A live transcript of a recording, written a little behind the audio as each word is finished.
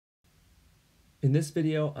In this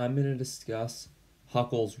video, I'm going to discuss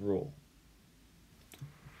Hückel's rule.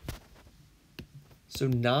 So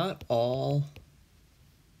not all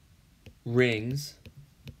rings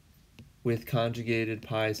with conjugated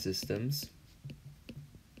pi systems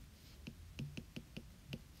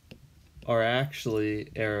are actually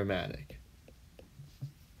aromatic.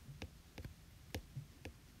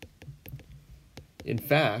 In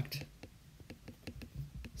fact,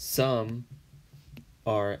 some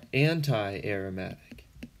are anti-aromatic.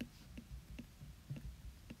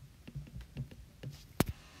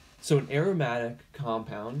 So an aromatic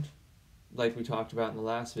compound, like we talked about in the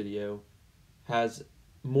last video, has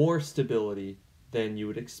more stability than you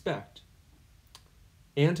would expect.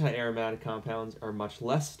 Anti-aromatic compounds are much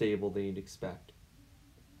less stable than you'd expect.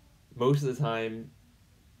 Most of the time,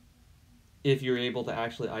 if you're able to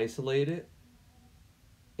actually isolate it,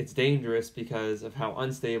 it's dangerous because of how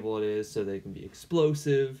unstable it is, so they can be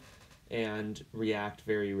explosive and react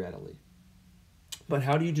very readily. But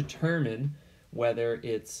how do you determine whether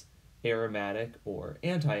it's aromatic or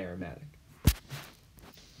anti-aromatic?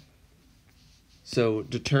 So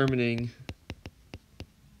determining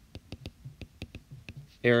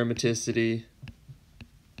aromaticity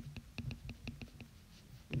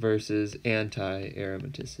versus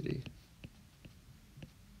anti-aromaticity.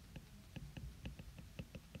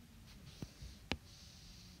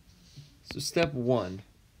 So step 1,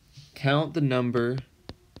 count the number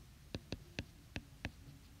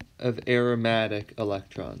of aromatic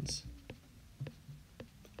electrons.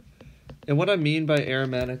 And what I mean by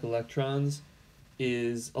aromatic electrons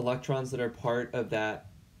is electrons that are part of that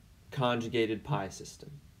conjugated pi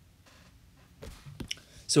system.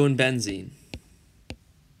 So in benzene,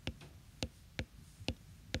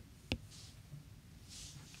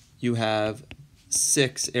 you have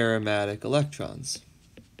 6 aromatic electrons.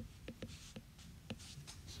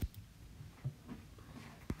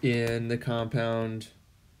 In the compound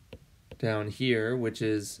down here, which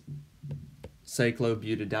is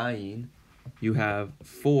cyclobutadiene, you have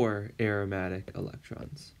 4 aromatic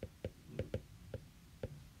electrons.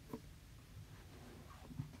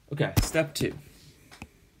 Okay, step 2.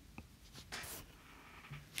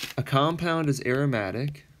 A compound is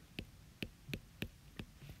aromatic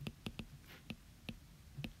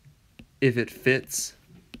if it fits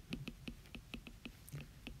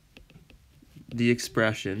the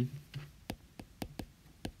expression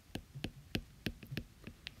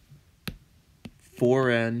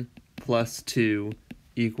 (4n plus 2)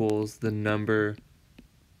 equals the number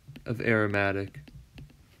of aromatic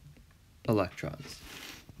electrons.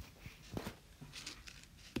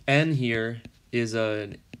 N here is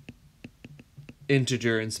an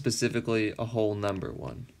integer, and specifically a whole number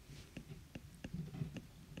one.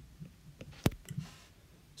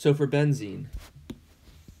 So for benzene,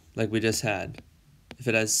 like we just had, if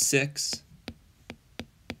it has 6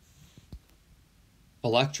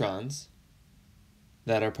 electrons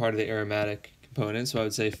that are part of the aromatic component, so I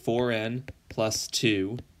would say 4n plus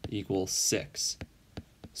 2 equals 6.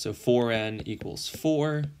 So 4n equals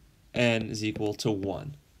 4, n is equal to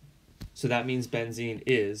 1. So that means benzene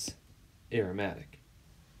is aromatic.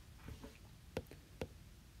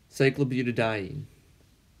 Cyclobutadiene,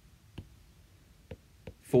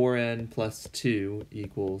 4n plus 2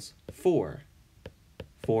 equals 4.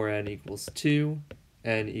 4n equals 2,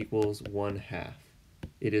 n equals 1/2.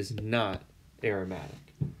 It is not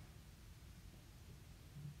aromatic.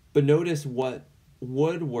 But notice what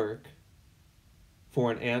would work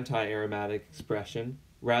for an anti-aromatic expression.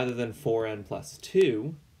 Rather than 4n plus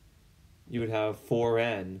 2, you would have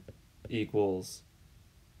 4n equals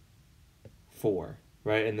 4,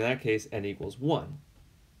 right? In that case, n equals 1.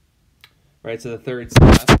 Right, so the third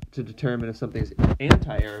step to determine if something is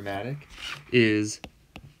anti-aromatic is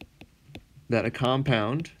that a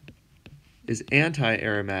compound is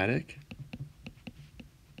anti-aromatic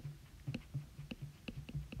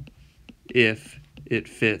if it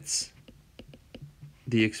fits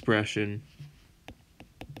the expression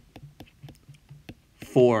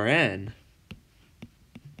 4n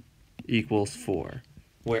equals 4,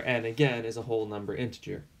 where n again is a whole number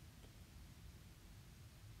integer.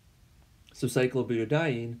 So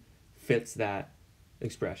cyclobutadiene fits that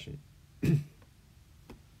expression.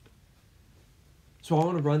 So I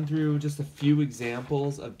want to run through just a few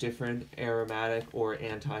examples of different aromatic or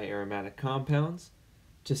anti-aromatic compounds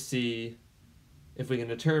to see if we can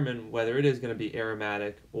determine whether it is going to be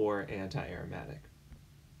aromatic or anti-aromatic.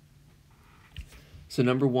 So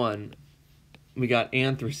number 1, we got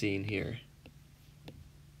anthracene here.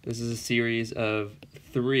 This is a series of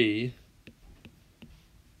 3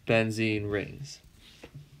 benzene rings.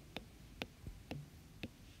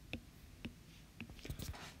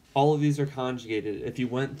 all of these are conjugated. If you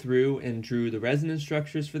went through and drew the resonance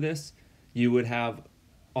structures for this, you would have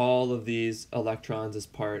all of these electrons as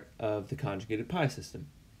part of the conjugated pi system.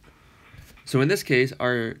 So in this case,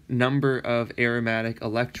 our number of aromatic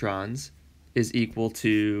electrons is equal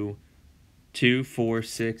to 2, 4,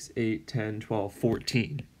 6, 8, 10, 12,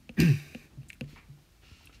 14.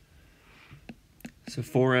 So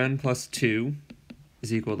 4n plus 2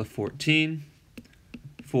 is equal to 14.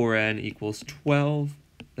 4n equals 12.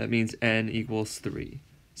 That means n equals 3.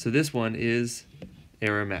 So this one is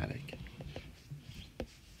aromatic.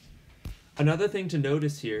 Another thing to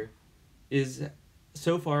notice here is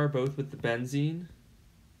so far both with the benzene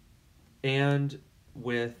and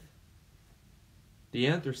with the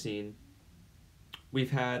anthracene,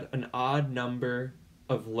 we've had an odd number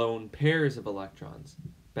of lone pairs of electrons.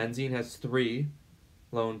 Benzene has 3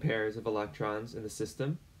 lone pairs of electrons in the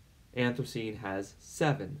system. Anthracene has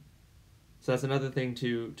 7. So that's another thing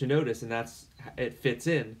to notice, and that's it fits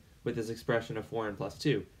in with this expression of 4n plus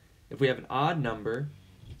 2. If we have an odd number,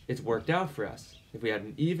 it's worked out for us. If we had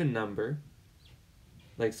an even number,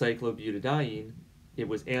 like cyclobutadiene, it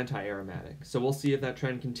was anti-aromatic. So we'll see if that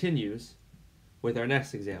trend continues with our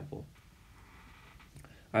next example.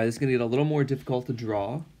 Alright, this is going to get a little more difficult to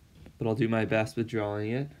draw, but I'll do my best with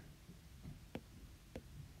drawing it.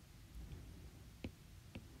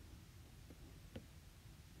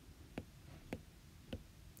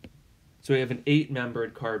 So we have an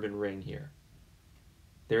 8-membered carbon ring here.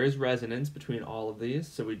 There is resonance between all of these,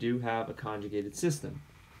 so we do have a conjugated system.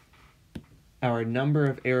 Our number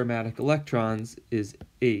of aromatic electrons is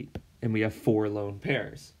 8, and we have 4 lone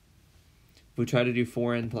pairs. If we try to do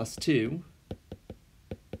 4n plus 2,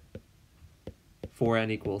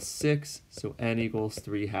 4n equals 6, so n equals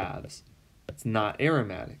 3 halves. It's not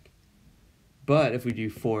aromatic. But if we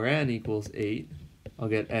do 4n equals 8, I'll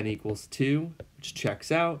get n equals 2, which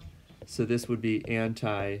checks out. So this would be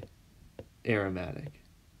anti-aromatic.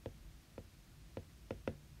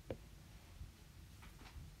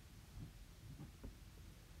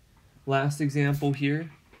 Last example here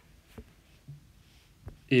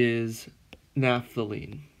is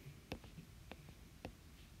naphthalene.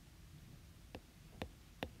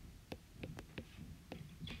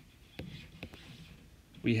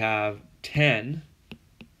 We have 10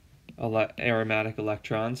 aromatic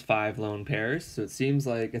electrons, 5 lone pairs, so it seems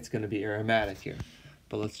like it's going to be aromatic here.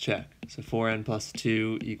 But let's check. So 4n plus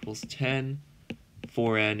 2 equals 10,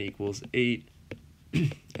 4n equals 8,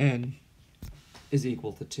 n is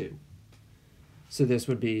equal to 2. So this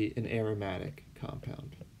would be an aromatic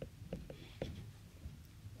compound.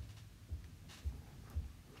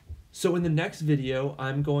 So in the next video,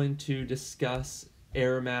 I'm going to discuss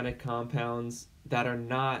aromatic compounds that are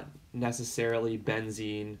not necessarily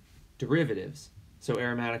benzene derivatives. So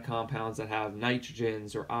aromatic compounds that have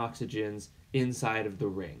nitrogens or oxygens inside of the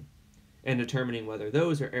ring, and determining whether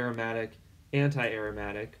those are aromatic,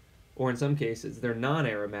 anti-aromatic, or in some cases they're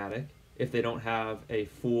non-aromatic if they don't have a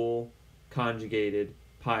full conjugated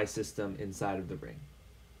pi system inside of the ring.